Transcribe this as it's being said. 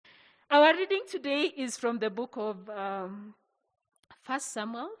Our reading today is from the book of 1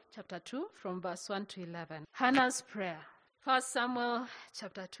 Samuel chapter 2 from verse 1 to 11. Hannah's prayer. 1 Samuel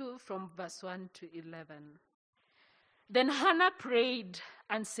chapter 2 from verse 1 to 11. Then Hannah prayed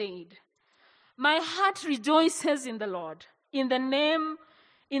and said, "My heart rejoices in the Lord. In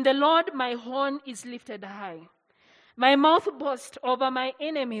the Lord my horn is lifted high. My mouth boasts over my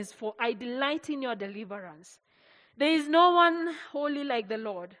enemies, for I delight in your deliverance. There is no one holy like the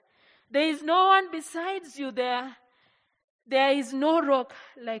Lord. There is no one besides you there. There is no rock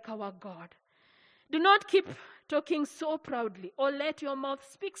like our God. Do not keep talking so proudly, or let your mouth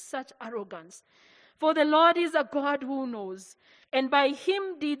speak such arrogance. For the Lord is a God who knows, and by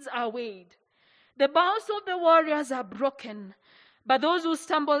him deeds are weighed. The bows of the warriors are broken, but those who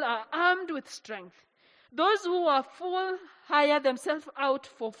stumble are armed with strength. Those who are full hire themselves out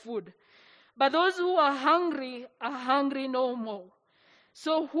for food, but those who are hungry no more.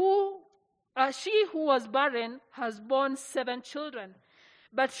 So she who was barren has borne 7 children,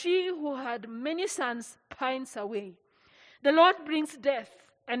 but she who had many sons pines away. The Lord brings death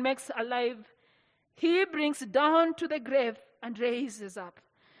and makes alive. He brings down to the grave and raises up.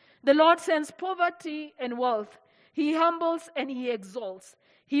 The Lord sends poverty and wealth. He humbles and he exalts.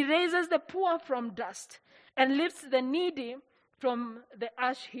 He raises the poor from dust and lifts the needy from the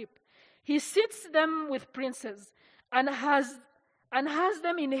ash heap. He sits them with princes and has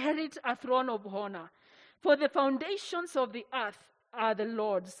them inherit a throne of honor. For the foundations of the earth are the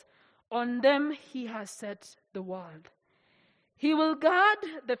Lord's. On them he has set the world. He will guard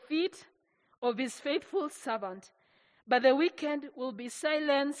the feet of his faithful servant, but the wicked will be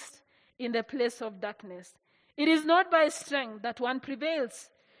silenced in the place of darkness. It is not by strength that one prevails.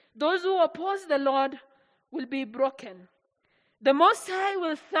 Those who oppose the Lord will be broken. The Most High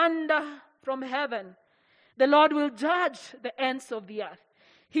will thunder from heaven. The Lord will judge the ends of the earth.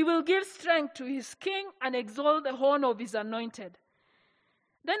 He will give strength to his king and exalt the horn of his anointed.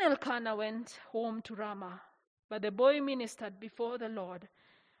 Then Elkanah went home to Ramah, but the boy ministered before the Lord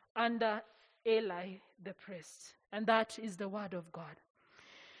under Eli the priest. And that is the word of God.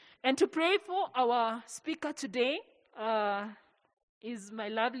 And to pray for our speaker today is my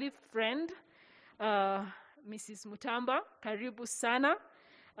lovely friend, Mrs. Mutamba. Karibu sana.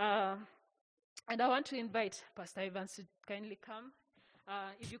 And I want to invite Pastor Evans to kindly come.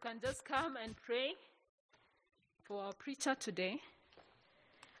 If you can just come and pray for our preacher today.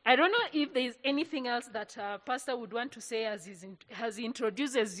 I don't know if there is anything else that Pastor would want to say as he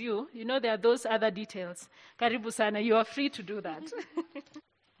introduces you. You know, there are those other details. Karibu sana, you are free to do that.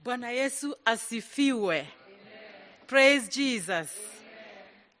 Bwana Yesu asifiwe. Amen. Praise Jesus. Amen.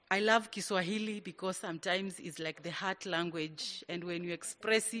 I love Kiswahili because sometimes it's like the heart language, and when you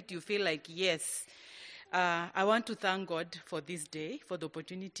express it, you feel like, yes. I want to thank God for this day, for the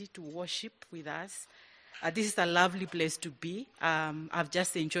opportunity to worship with us. This is a lovely place to be. I've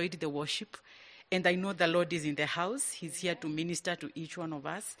just enjoyed the worship, and I know the Lord is in the house. He's here to minister to each one of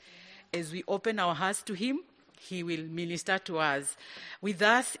us. As we open our hearts to him, he will minister to us. With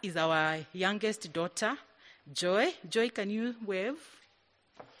us is our youngest daughter, Joy. Joy, can you wave?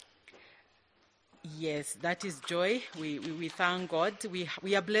 Yes, that is Joy. We thank God.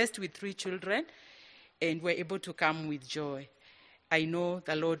 We are blessed with 3 children, and we're able to come with joy. I know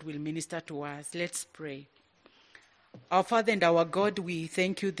the Lord will minister to us. Let's pray. Our Father and our God, we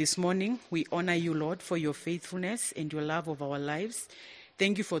thank you this morning. We honor you, Lord, for your faithfulness and your love of our lives.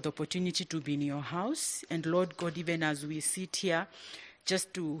 Thank you for the opportunity to be in your house. And Lord God, even as we sit here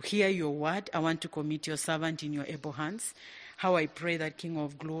just to hear your word, I want to commit your servant in your able hands. How I pray that King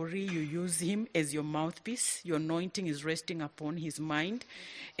of Glory, you use him as your mouthpiece. Your anointing is resting upon his mind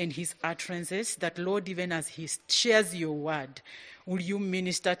and his utterances. That, Lord, even as he shares your word, will you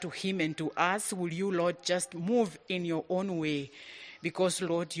minister to him and to us? Will you, Lord, just move in your own way? Because,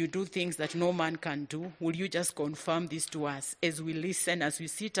 Lord, you do things that no man can do. Will you just confirm this to us as we listen, as we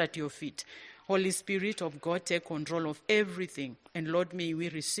sit at your feet? Holy Spirit of God, take control of everything. And Lord, may we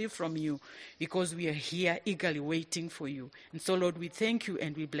receive from you because we are here eagerly waiting for you. And so, Lord, we thank you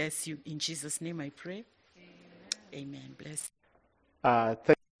and we bless you. In Jesus' name I pray. Amen. Amen. Bless. Thank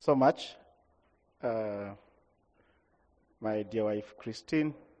you so much, my dear wife,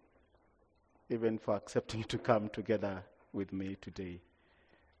 Christine, even for accepting to come together with me today.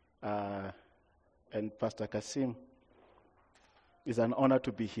 And Pastor Kasim, it's an honor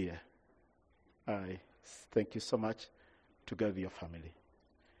to be here. I thank you so much, together with your family.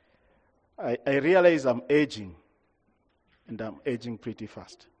 I realize I'm aging, and I'm aging pretty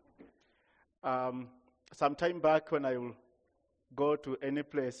fast. Some time back when I will go to any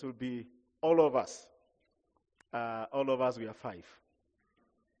place, it will be all of us. All of us, we are 5.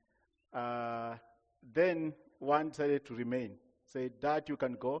 Then one decided to remain. Say, Dad, you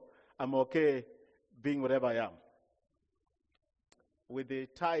can go. I'm okay being wherever I am. With the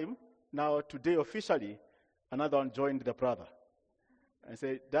time, now today officially, another one joined the brother. And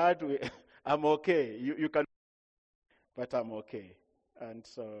said, Dad, I'm okay. You can, but I'm okay. And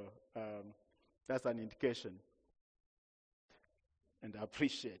so that's an indication. And I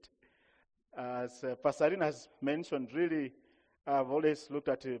appreciate. As Pastorina has mentioned, really, I've always looked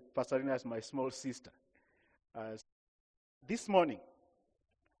at Pastorina as my small sister. This morning,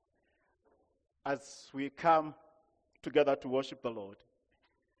 as we come together to worship the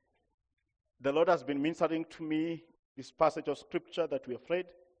Lord has been ministering to me this passage of scripture that we have read.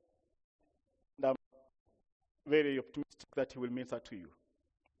 And I'm very optimistic that he will minister to you.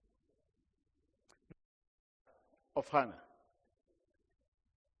 Of Hannah.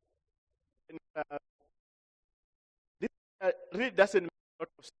 And, this really doesn't make a lot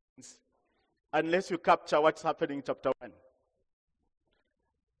of sense unless you capture what's happening in chapter 1.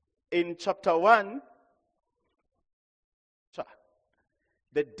 In chapter 1,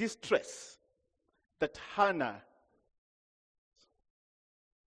 the distress that Hannah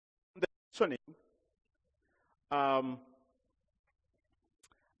mentioning from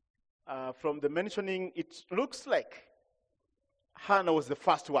the mentioning, it looks like Hannah was the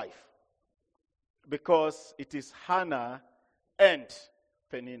first wife because it is Hannah and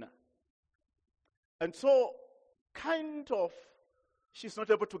Peninnah. And so, kind of, she's not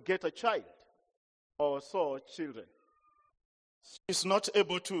able to get a child or so children. She's not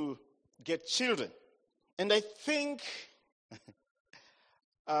able to get children. And I think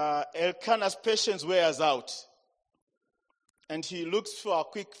Elkanah's patience wears out. And he looks for a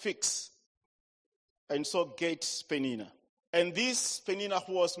quick fix. And so gets Peninnah. And this Peninnah,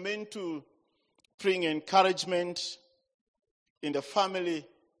 who was meant to bring encouragement in the family,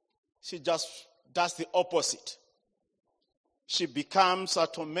 she just does the opposite. She becomes a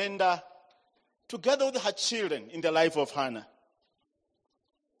tormentor together with her children in the life of Hannah.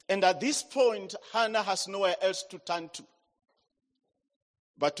 And at this point, Hannah has nowhere else to turn to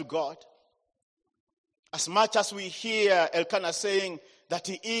but to God. As much as we hear Elkanah saying that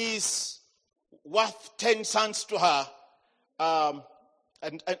he is worth 10 sons to her,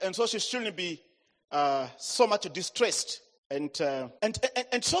 and so she shouldn't be so much distressed. And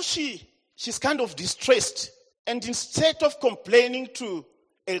so she's kind of distressed. And instead of complaining to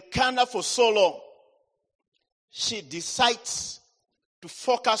Elkanah for so long, she decides to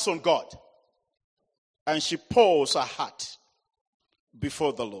focus on God. And she pours her heart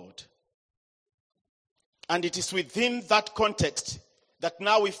before the Lord. And it is within that context that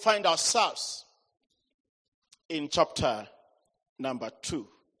now we find ourselves in chapter number 2.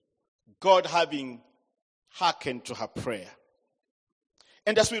 God having hearkened to her prayer.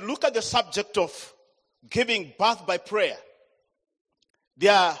 And as we look at the subject of giving birth by prayer,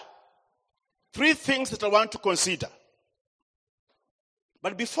 there are 3 things that I want to consider.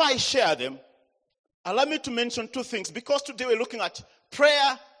 But before I share them, allow me to mention 2 things, because today we're looking at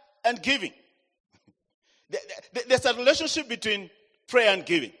prayer and giving. There's a relationship between prayer and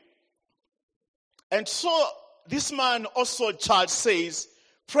giving. And so this man, also Charles, says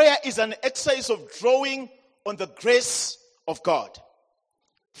prayer is an exercise of drawing on the grace of God.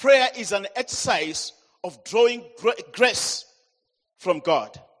 Prayer is an exercise of drawing grace from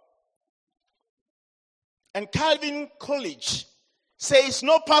God. And Calvin Coolidge says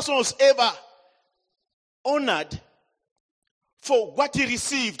no person was ever honored for what he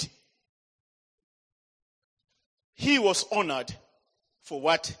received. He was honored for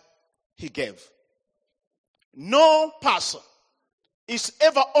what he gave. No person is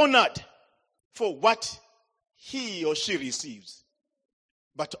ever honored for what he or she receives,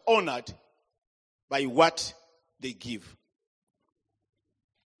 but honored by what they give.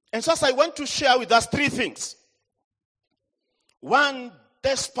 And so I want to share with us 3 things. 1,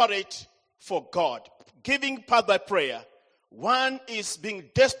 desperate for God, giving birth by prayer. 1 is being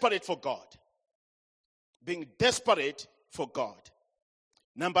desperate for God. Being desperate for God.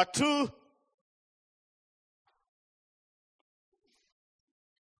 Number 2,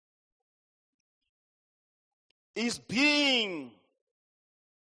 is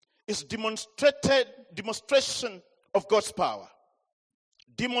demonstration of God's power.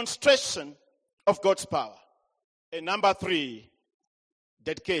 Demonstration of God's power. And number 3,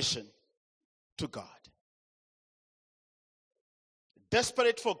 dedication to God.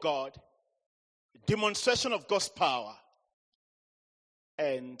 Desperate for God, demonstration of God's power,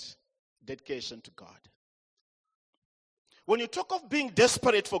 and dedication to God. When you talk of being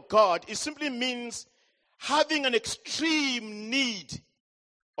desperate for God, it simply means having an extreme need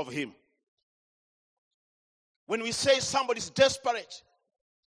of Him. when we say somebody's desperate,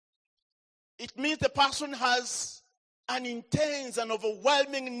 it means the person has an intense and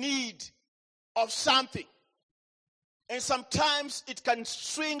overwhelming need of something. And sometimes it can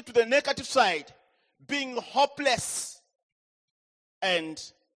swing to the negative side, being hopeless, and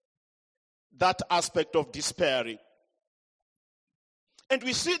that aspect of despairing. And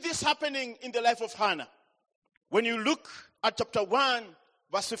we see this happening in the life of Hannah. When you look at chapter 1,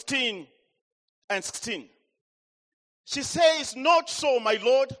 verse 15 and 16. She says, "Not so, my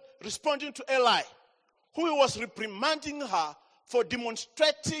Lord," responding to Eli, who was reprimanding her for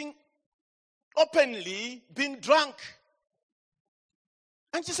demonstrating openly being drunk.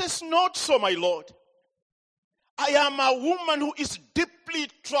 And she says, "Not so, my Lord. I am a woman who is deeply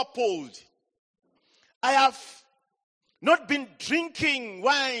troubled. I have not been drinking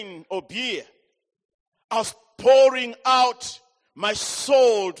wine or beer. I was pouring out my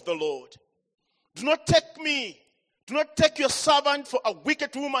soul to the Lord. Do not take your servant for a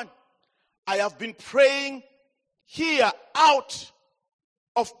wicked woman. I have been praying here out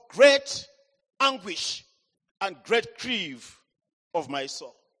of great anguish and great grief of my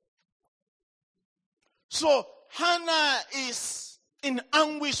soul." So Hannah is in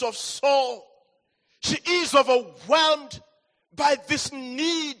anguish of soul. She is overwhelmed by this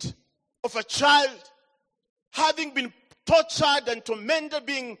need of a child, having been tortured and tormented,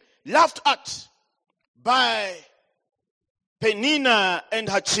 being laughed at by Peninnah and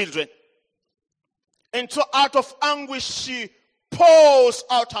her children. And so out of anguish, she pours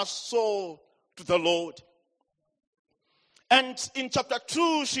out her soul to the Lord. And in chapter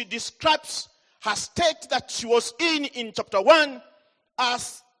 2, she describes her state that she was in chapter 1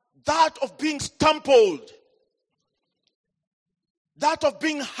 as that of being stumbled, that of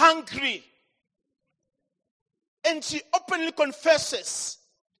being hungry. And she openly confesses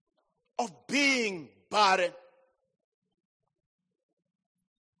of being barren.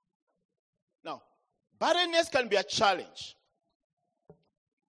 Now, barrenness can be a challenge.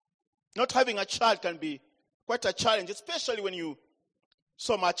 Not having a child can be quite a challenge, especially when you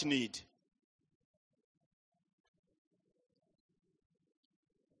so much need.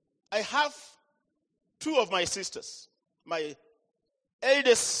 I have two of my sisters. My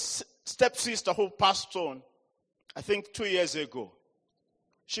eldest stepsister who passed on, I think 2 years ago.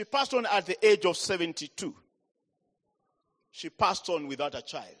 She passed on at the age of 72. She passed on without a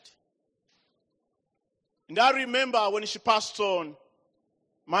child. And I remember when she passed on,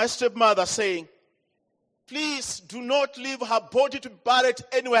 my stepmother saying, "Please do not leave her body to be buried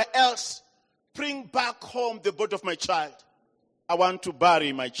anywhere else. Bring back home the body of my child. I want to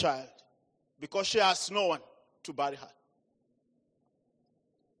bury my child," because she has no one to bury her.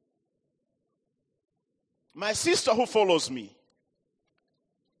 My sister who follows me,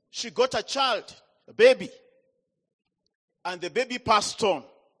 she got a child, a baby, and the baby passed on.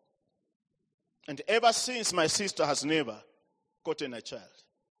 And ever since, my sister has never gotten a child.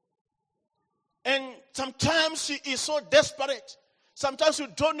 And sometimes she is so desperate. Sometimes you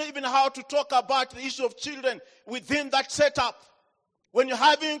don't know even how to talk about the issue of children within that setup. When you're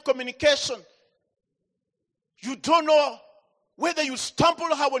having communication, you don't know whether you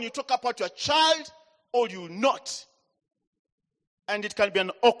stumble her when you talk about your child or you not. And it can be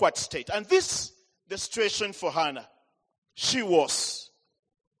an awkward state. And this, the situation for Hannah. She was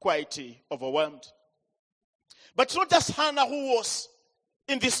quite overwhelmed. But it's not just Hannah who was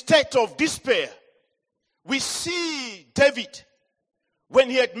in this state of despair. We see David, when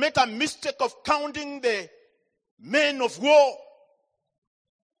he had made a mistake of counting the men of war,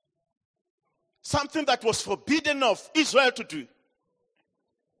 something that was forbidden of Israel to do.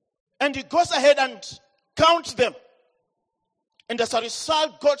 And he goes ahead and counts them. And as a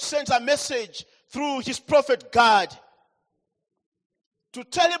result, God sends a message through his prophet Gad to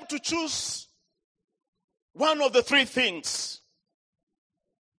tell him to choose one of the three things.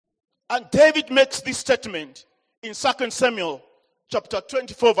 And David makes this statement in 2 Samuel chapter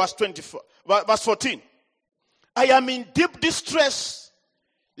 24, verse 14. "I am in deep distress.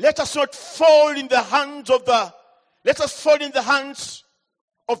 Let us fall in the hands of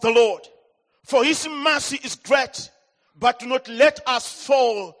the Lord. For his mercy is great, but do not let us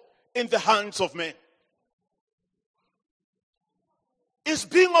fall in the hands of men." Is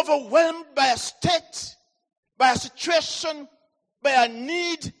being overwhelmed by a state, by a situation, by a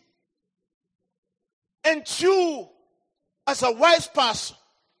need. And you, as a wise person,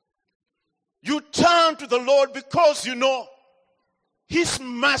 you turn to the Lord because you know his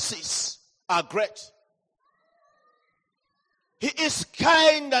mercies are great. He is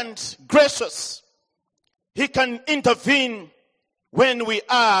kind and gracious. He can intervene when we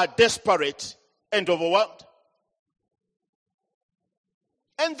are desperate and overwhelmed.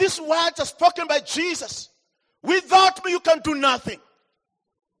 And these words are spoken by Jesus. Without me, you can do nothing.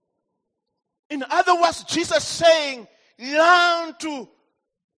 In other words, Jesus saying, learn to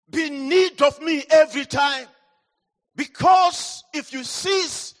be in need of me every time. Because if you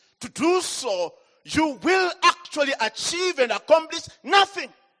cease to do so, you will actually achieve and accomplish nothing.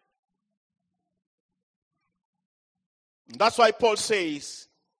 That's why Paul says,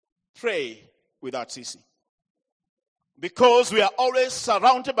 pray without ceasing. Because we are always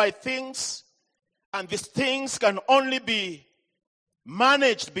surrounded by things, and these things can only be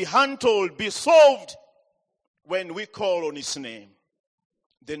managed, be handled, be solved when we call on his name.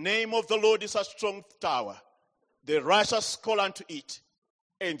 The name of the Lord is a strong tower. The righteous call unto it,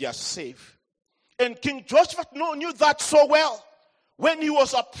 and they are safe. And King Joshua knew that so well when he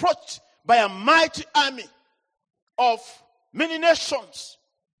was approached by a mighty army of many nations.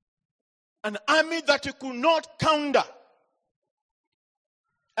 An army that he could not counter.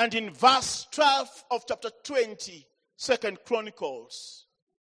 And in verse 12 of chapter 20, 2 Chronicles,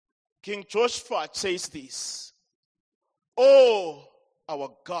 King Joshua says this, "Oh, our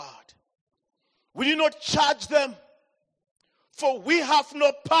God, will you not charge them? For we have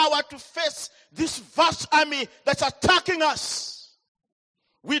no power to face this vast army that's attacking us.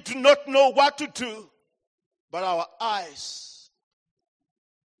 We do not know what to do, but our eyes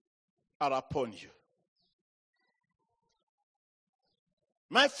are upon you."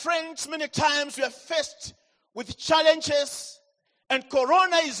 My friends, many times we are faced with challenges, and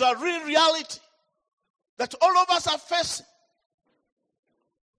Corona is a real reality that all of us are facing.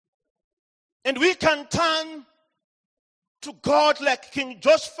 And we can turn to God like King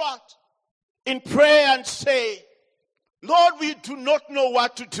Joshua in prayer and say, Lord, we do not know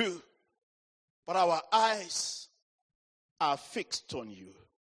what to do, but our eyes are fixed on you.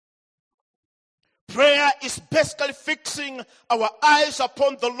 Prayer is basically fixing our eyes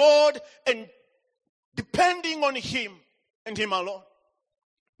upon the Lord and depending on him and him alone.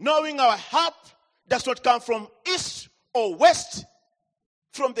 Knowing our help does not come from east or west,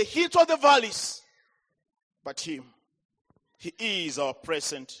 from the hills or the valleys, but him. He is our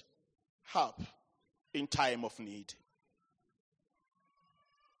present help in time of need.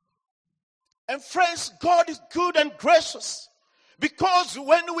 And friends, God is good and gracious, because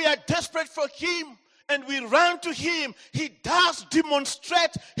when we are desperate for him and we run to him, he does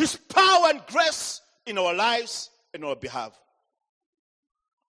demonstrate his power and grace in our lives and our behalf.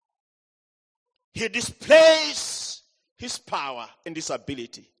 He displays his power and his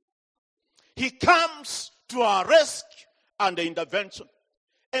ability. He comes to our rescue and intervention.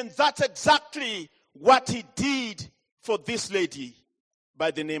 And that's exactly what he did for this lady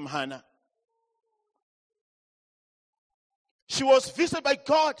by the name Hannah. She was visited by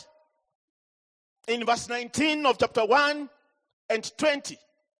God. In verse 19 of chapter 1 and 20,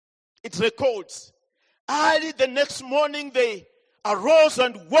 it records, early the next morning they arose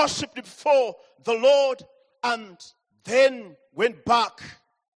and worshipped before the Lord, and then went back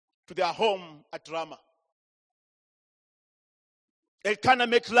to their home at Ramah. Elkanah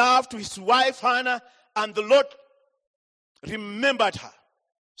made love to his wife Hannah, and the Lord remembered her.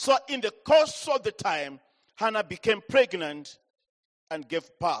 So in the course of the time, Hannah became pregnant and gave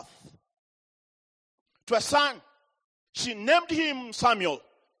birth to a son. She named him Samuel,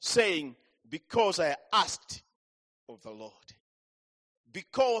 saying, because I asked of the Lord.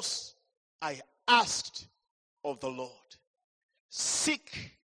 Because I asked of the Lord.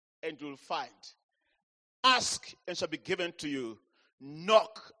 Seek and you will find. Ask and shall be given to you.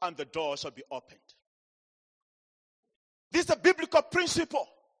 Knock and the door shall be opened. This is a biblical principle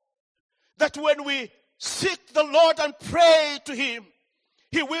that when we seek the Lord and pray to him,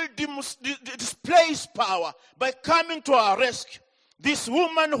 he will display his power by coming to our rescue. This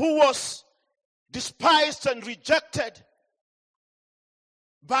woman who was despised and rejected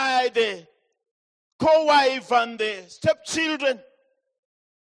by the co-wife and the stepchildren,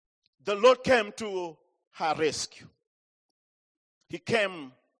 the Lord came to her rescue. He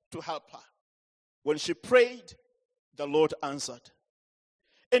came to help her. When she prayed, the Lord answered.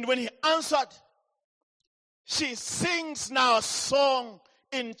 And when he answered, she sings now a song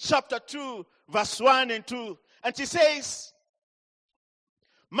in chapter 2, verse 1 and 2. And she says,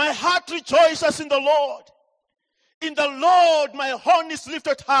 my heart rejoices in the Lord. In the Lord my horn is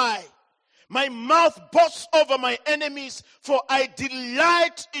lifted high. My mouth boasts over my enemies, for I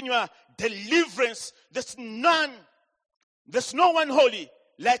delight in your deliverance. There's no one holy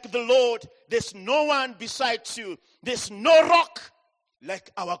like the Lord. There's no one besides you. There's no rock like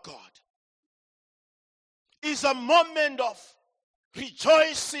our God. It's a moment of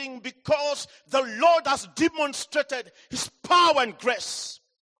rejoicing because the Lord has demonstrated his power and grace.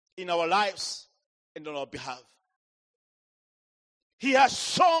 in our lives and on our behalf. He has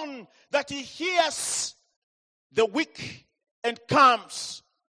shown that he hears the weak and comes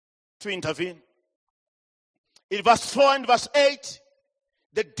to intervene. In verse 4 and verse 8,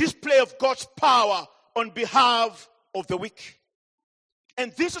 the display of God's power on behalf of the weak.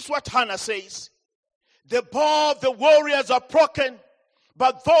 And this is what Hannah says. The bow of the warriors are broken,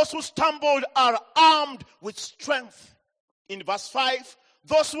 but those who stumbled are armed with strength. In verse 5,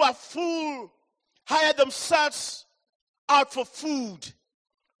 those who are full hire themselves out for food,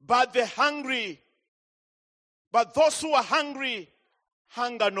 but those who are hungry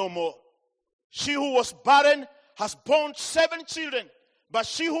hunger no more. She who was barren has borne 7 children, but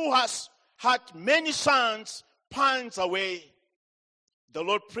she who has had many sons pines away. The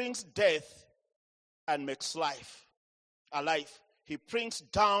Lord brings death and makes life alive. He brings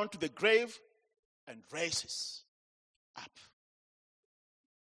down to the grave and raises up.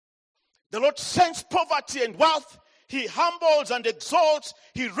 The Lord sends poverty and wealth. He humbles and exalts.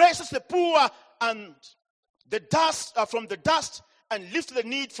 He raises the poor and the dust from the dust and lifts the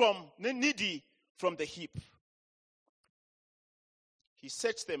needy from the heap. He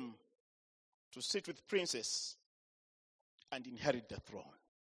sets them to sit with princes and inherit the throne.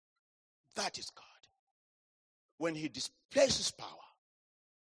 That is God. When he displays his power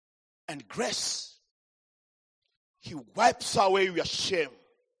and grace, he wipes away your shame,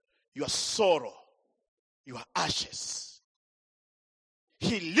 your sorrow, your ashes.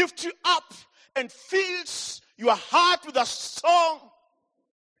 He lifts you up and fills your heart with a song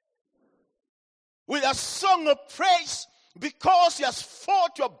of praise, because he has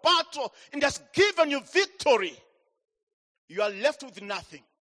fought your battle and has given you victory. You are left with nothing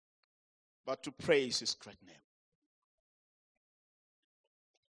but to praise his great name.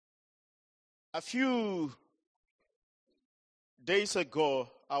 A few days ago,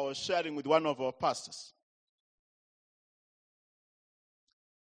 I was sharing with one of our pastors.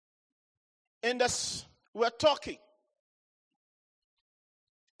 And as we were talking,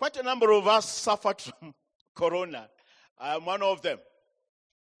 quite a number of us suffered from corona. I am one of them,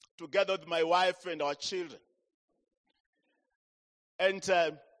 together with my wife and our children. And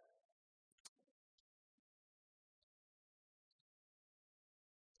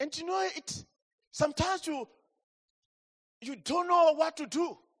you know, sometimes you don't know what to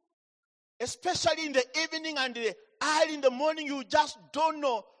do. Especially in the evening and early in the morning, you just don't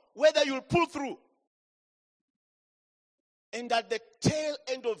know whether you'll pull through. And at the tail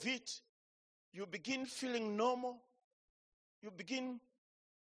end of it, you begin feeling normal. You begin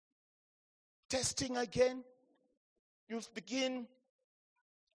testing again. You begin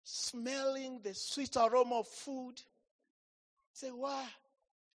smelling the sweet aroma of food. Say, wow,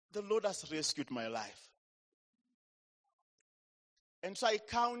 the Lord has rescued my life. And so I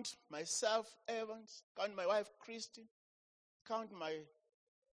count myself, Evans, count my wife, Christine, count my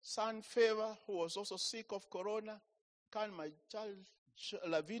son, Favor, who was also sick of corona, count my child,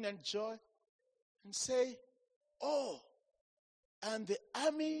 Lavine and Joy, and say, oh, and the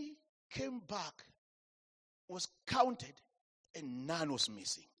army came back, was counted, and none was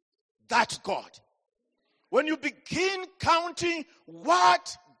missing. That's God. When you begin counting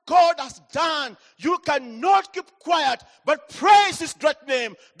what God has done, you cannot keep quiet, but praise his great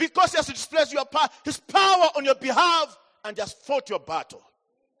name, because he has displayed his power on your behalf and has fought your battle.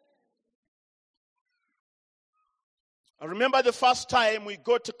 I remember the first time we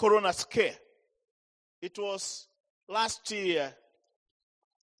got a corona scare. It was last year,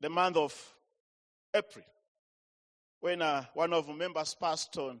 the month of April, when one of our members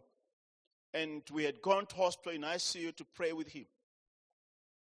passed on, and we had gone to hospital in ICU to pray with him.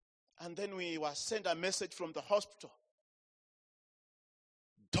 And then we were sent a message from the hospital.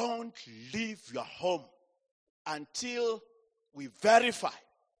 Don't leave your home until we verify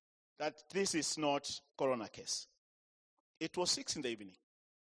that this is not corona case. It was 6 in the evening.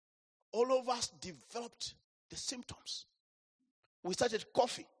 All of us developed the symptoms. We started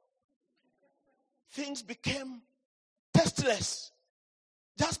coughing. Things became tasteless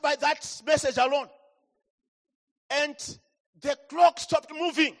just by that message alone. And the clock stopped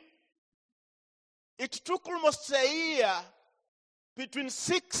moving. It took almost a year between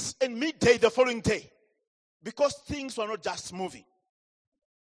 6 and midday the following day, because things were not just moving.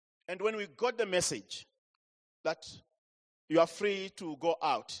 And when we got the message that you are free to go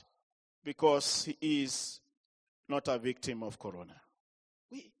out because he is not a victim of corona,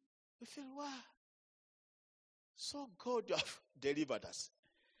 we feel, wow, so God, you have delivered us.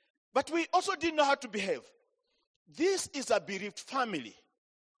 But we also didn't know how to behave. This is a bereaved family.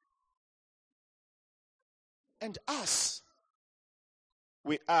 And us,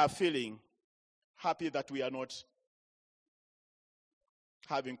 we are feeling happy that we are not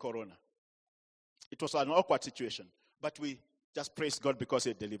having corona. It was an awkward situation, but we just praise God because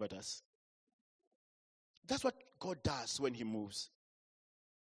He delivered us. That's what God does when He moves.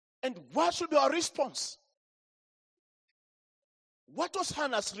 And what should be our response? What was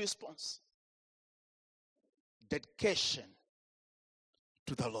Hannah's response? Dedication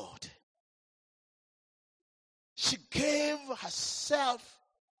to the Lord. She gave herself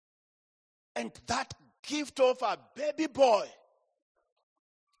and that gift of a baby boy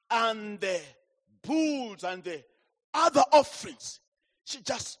and the bulls and the other offerings. She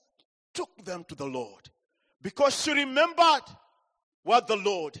just took them to the Lord because she remembered what the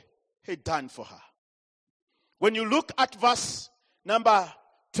Lord had done for her. When you look at verse number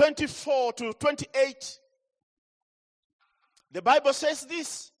 24 to 28, the Bible says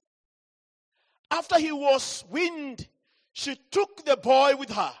this. After he was weaned, she took the boy with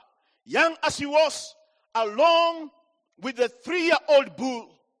her, young as he was, along with the 3-year-old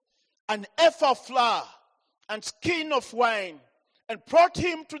bull, an ephah of flour, and skin of wine, and brought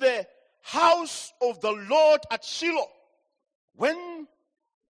him to the house of the Lord at Shiloh. When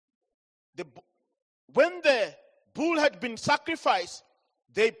the bull had been sacrificed,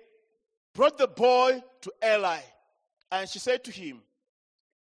 they brought the boy to Eli. And she said to him,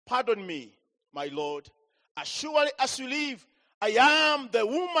 "Pardon me, my Lord, as surely as you live, I am the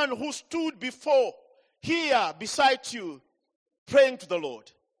woman who stood before here beside you, praying to the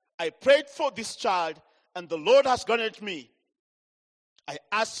Lord. I prayed for this child, and the Lord has granted me. I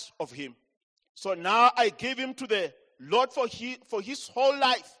asked of him. So now I give him to the Lord for his whole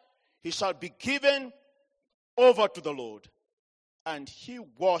life. He shall be given over to the Lord." And he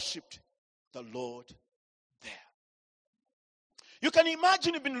worshipped the Lord there. You can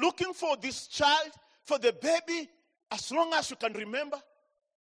imagine you've been looking for this child, for the baby, as long as you can remember.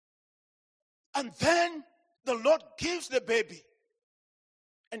 And then the Lord gives the baby.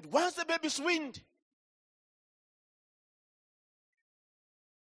 And once the baby is weaned,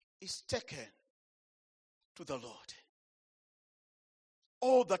 it's taken to the Lord.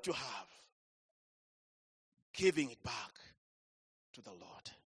 All that you have, giving it back to the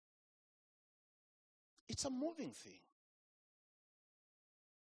Lord. It's a moving thing.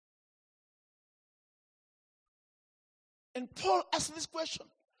 And Paul asked this question: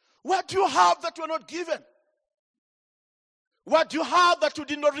 what do you have that you are not given? What do you have that you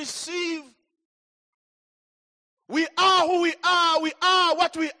did not receive? We are who we are. We are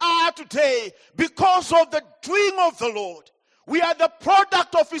what we are today because of the doing of the Lord. We are the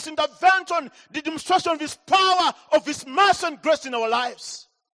product of His intervention, the demonstration of His power, of His mercy and grace in our lives.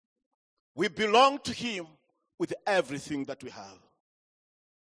 We belong to Him with everything that we have.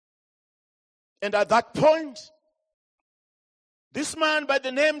 And at that point, this man by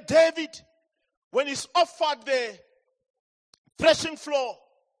the name David, when he's offered the threshing floor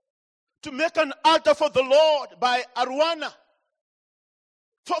to make an altar for the Lord by Araunah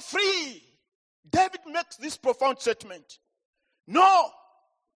for free, David makes this profound statement: "No,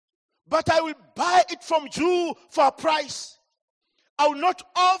 but I will buy it from you for a price. I will not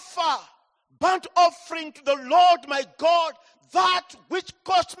offer burnt offering to the Lord my God, that which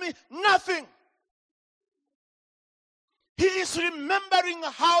cost me nothing." He is remembering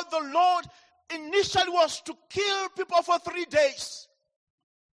how the Lord initially was to kill people for 3 days.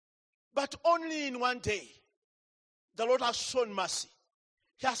 But only in 1 day, the Lord has shown mercy.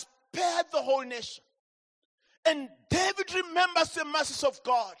 He has spared the whole nation. And David remembers the mercies of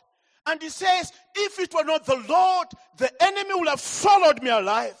God. And he says, if it were not the Lord, the enemy would have swallowed me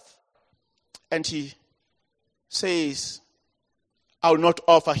alive. And he says, I will not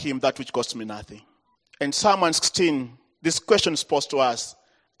offer him that which cost me nothing. And Psalm 116, this question is posed to us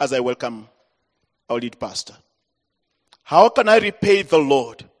as I welcome our lead pastor. How can I repay the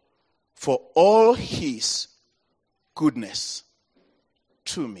Lord for all his goodness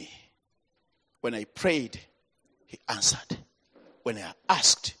to me? When I prayed, he answered. When I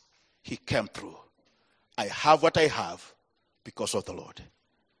asked, he came through. I have what I have because of the Lord.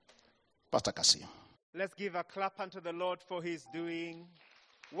 Pastor Kasim. Let's give a clap unto the Lord for his doing.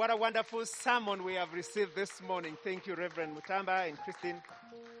 What a wonderful sermon we have received this morning. Thank you, Reverend Mutamba and Christine.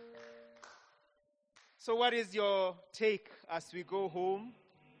 So what is your take as we go home?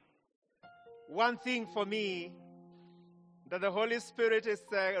 One thing for me that the Holy Spirit is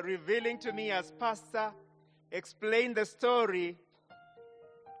revealing to me as pastor, explain the story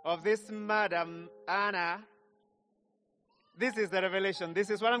of this Madam Anna. This is the revelation. This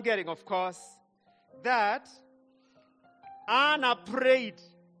is what I'm getting, of course. That Anna prayed.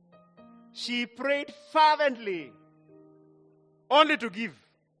 She prayed fervently only to give.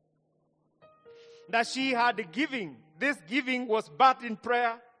 That she had giving. This giving was birthed in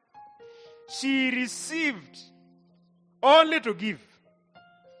prayer. She received only to give.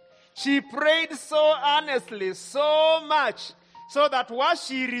 She prayed so earnestly, so much, so that what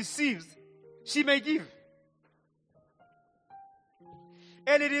she receives, she may give.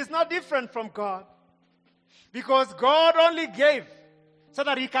 And it is not different from God. Because God only gave so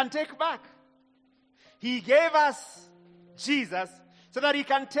that he can take back. He gave us Jesus so that he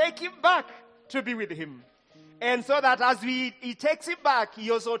can take him back to be with him. And so that as he takes him back,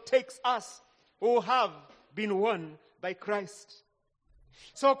 he also takes us who have been won by Christ.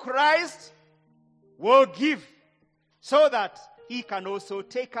 So Christ will give so that he can also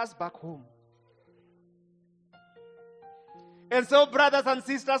take us back home. And so, brothers and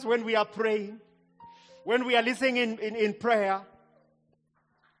sisters, when we are praying, when we are listening in prayer,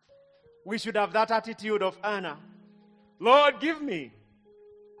 we should have that attitude of Anna. Lord, give me,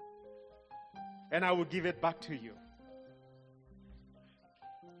 and I will give it back to you.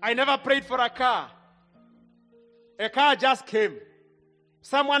 I never prayed for a car. A car just came.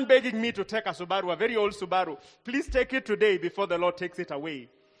 Someone begging me to take a Subaru, a very old Subaru. Please take it today before the Lord takes it away.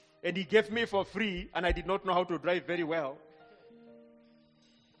 And he gave me for free, and I did not know how to drive very well.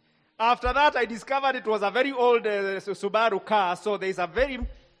 After that, I discovered it was a very old Subaru car. So there's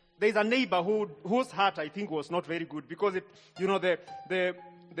a neighbor whose heart I think was not very good because the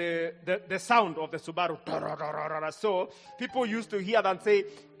sound of the Subaru. So people used to hear that and say,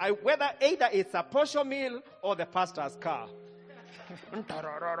 whether either it's a Porsche mill or the pastor's car.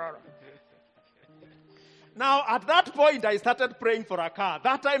 Now, at that point, I started praying for a car.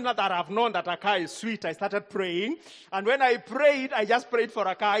 That time that I've known that a car is sweet, I started praying. And when I prayed, I just prayed for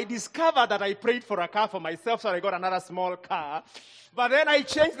a car. I discovered that I prayed for a car for myself, so I got another small car. But then I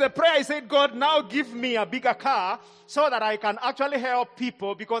changed the prayer. I said, God, now give me a bigger car so that I can actually help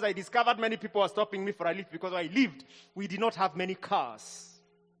people, because I discovered many people were stopping me for a lift because where I lived, we did not have many cars.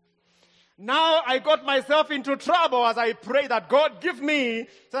 Now I got myself into trouble as I pray that God give me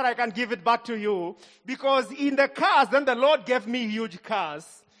so that I can give it back to you. Because in the cars, then the Lord gave me huge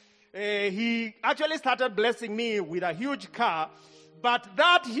cars. He actually started blessing me with a huge car. But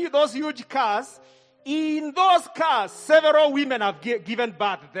those huge cars, in those cars, several women have given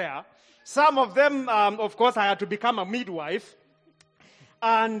birth there. Some of them, of course, I had to become a midwife.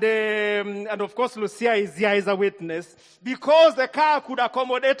 And of course, Lucia is here as a witness. Because the car could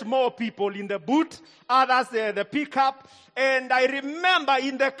accommodate more people in the boot, others the pickup. And I remember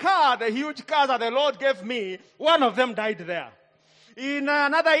in the car, the huge car that the Lord gave me, one of them died there. In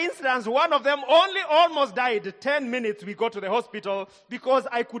another instance, one of them only almost died. 10 minutes we got to the hospital because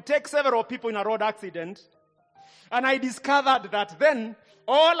I could take several people in a road accident. And I discovered that then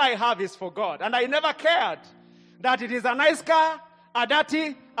all I have is for God. And I never cared that it is a nice car. A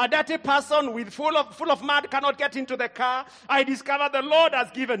dirty person with full of mud cannot get into the car. I discovered the Lord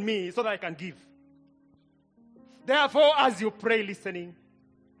has given me so that I can give. Therefore, as you pray listening,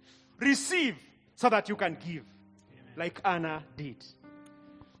 receive so that you can give, like Anna did.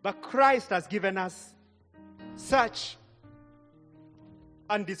 But Christ has given us such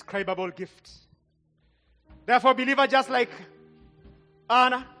undescribable gift. Therefore, believer, just like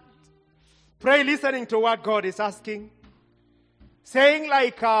Anna, pray listening to what God is asking. Saying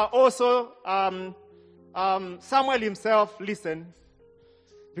like also Samuel himself, listen,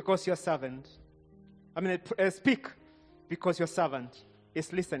 because your servant. Speak, because your servant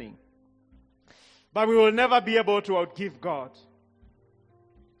is listening. But we will never be able to outgive God,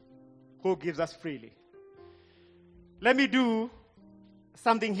 who gives us freely. Let me do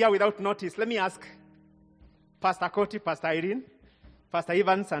something here without notice. Let me ask Pastor Koti, Pastor Irene, Pastor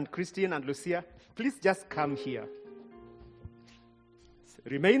Evans, and Christine, and Lucia, please just come here.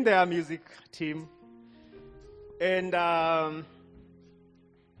 Remain there, music team. And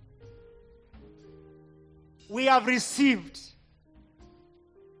we have received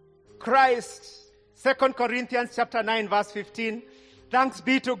Christ. 2 Corinthians chapter 9, verse 15. Thanks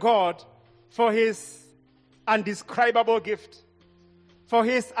be to God for his undescribable gift, for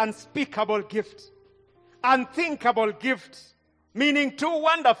his unspeakable gift, unthinkable gift, meaning too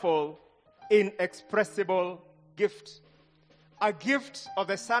wonderful, inexpressible gift. A gift of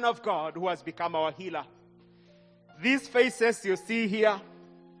the Son of God who has become our healer. These faces you see here,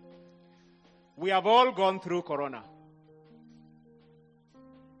 we have all gone through Corona.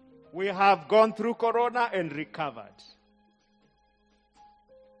 We have gone through Corona and recovered.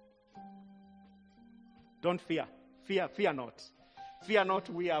 Don't fear. Fear not. Fear not.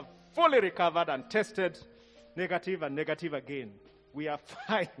 We have fully recovered and tested negative and negative again. We are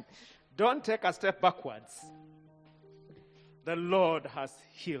fine. Don't take a step backwards. the Lord has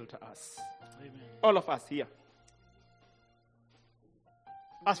healed us. Amen. All of us here.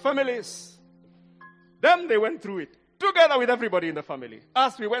 As families, them they went through it. Together with everybody in the family.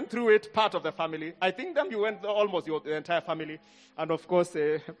 As we went through it, part of the family. I think them you went almost the entire family. And of course,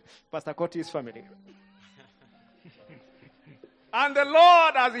 Pastor Koti's family. And the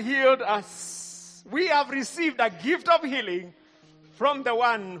Lord has healed us. We have received a gift of healing from the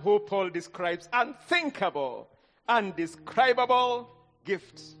one who Paul describes unthinkable, undescribable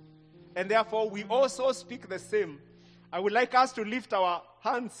gift. And therefore, we also speak the same. I would like us to lift our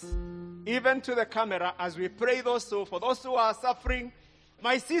hands even to the camera as we pray also for those who are suffering.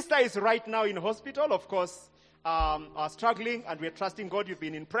 My sister is right now in hospital, of course, are struggling, and we're trusting God. You've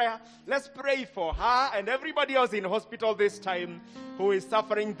been in prayer. Let's pray for her and everybody else in hospital this time who is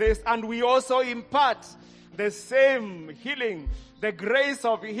suffering this. And we also impart the same healing, the grace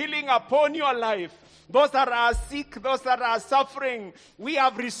of healing upon your life. Those that are sick, those that are suffering, we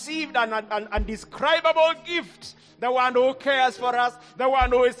have received an undescribable gift. The one who cares for us, the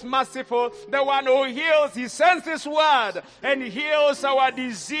one who is merciful, the one who heals. He sends His word and heals our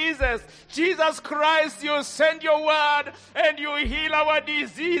diseases. Jesus Christ, you send your word and you heal our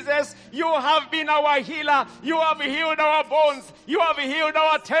diseases. You have been our healer. You have healed our bones. You have healed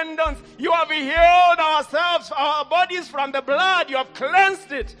our tendons. You have healed ourselves, our bodies from the blood. You have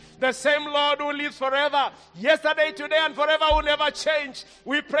cleansed it. The same Lord who lives forever, yesterday, today, and forever, will never change.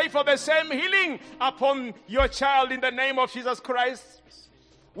 We pray for the same healing upon your child in the name of Jesus Christ.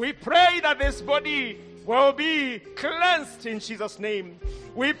 We pray that this body will be cleansed in Jesus' name.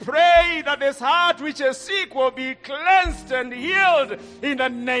 We pray that this heart which is sick will be cleansed and healed in the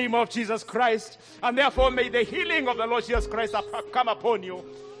name of Jesus Christ. And therefore, may the healing of the Lord Jesus Christ come upon you.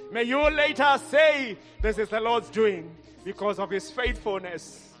 May you later say, this is the Lord's doing because of His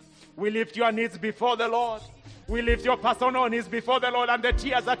faithfulness. We lift your needs before the Lord. We lift your personal needs before the Lord and the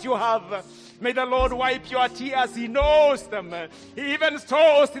tears that you have. May the Lord wipe your tears. He knows them. He even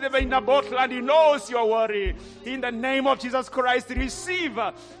stores them in a bottle and He knows your worry. In the name of Jesus Christ, receive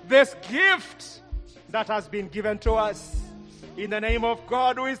this gift that has been given to us. In the name of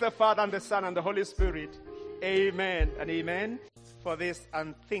God, who is the Father and the Son and the Holy Spirit. Amen and amen for this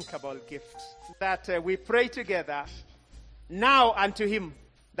unthinkable gift. That we pray together now unto Him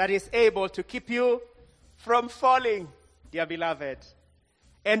that is able to keep you from falling, dear beloved,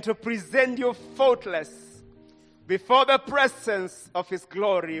 and to present you faultless before the presence of His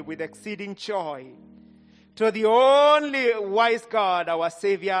glory with exceeding joy. To the only wise God, our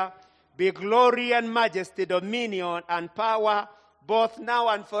Savior, be glory and majesty, dominion and power, both now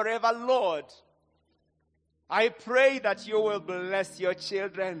and forever, Lord. I pray that you will bless your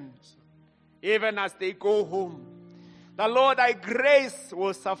children, even as they go home. The Lord, thy grace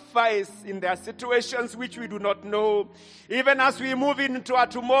will suffice in their situations which we do not know. Even as we move into a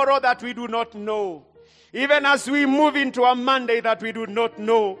tomorrow that we do not know. Even as we move into a Monday that we do not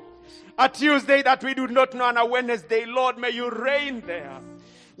know. A Tuesday that we do not know, and a Wednesday. Lord, may you reign there.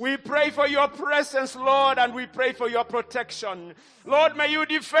 We pray for your presence, Lord, and we pray for your protection. Lord, may you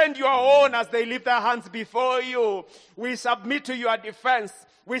defend your own as they lift their hands before you. We submit to your defense.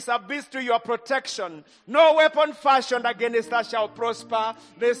 We submit to your protection. No weapon fashioned against us shall prosper.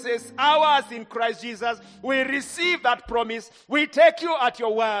 This is ours in Christ Jesus. We receive that promise. We take you at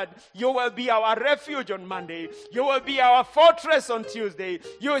your word. You will be our refuge on Monday. You will be our fortress on Tuesday.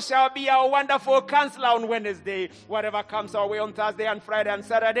 You shall be our wonderful counselor on Wednesday. Whatever comes our way on Thursday and Friday and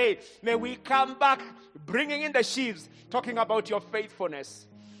Saturday, may we come back bringing in the sheaves, talking about your faithfulness.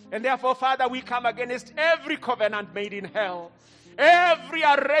 And therefore, Father, we come against every covenant made in hell. Every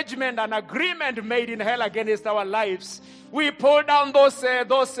arrangement and agreement made in hell against our lives. We pull down those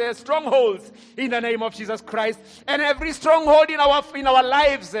strongholds in the name of Jesus Christ. And every stronghold in our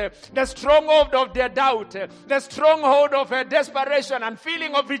lives, the stronghold of the doubt, the stronghold of desperation and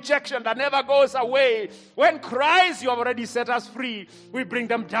feeling of rejection that never goes away. When Christ, you have already set us free, we bring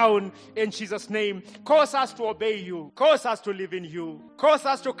them down in Jesus' name. Cause us to obey you. Cause us to live in you. Cause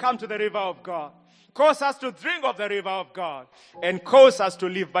us to come to the river of God. Cause us to drink of the river of God, and cause us to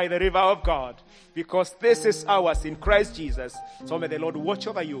live by the river of God, because this is ours in Christ Jesus. So may the Lord watch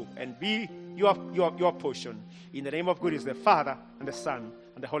over you and be your portion. In the name of God is the Father and the Son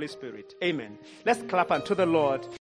and the Holy Spirit. Amen. Let's clap unto the Lord.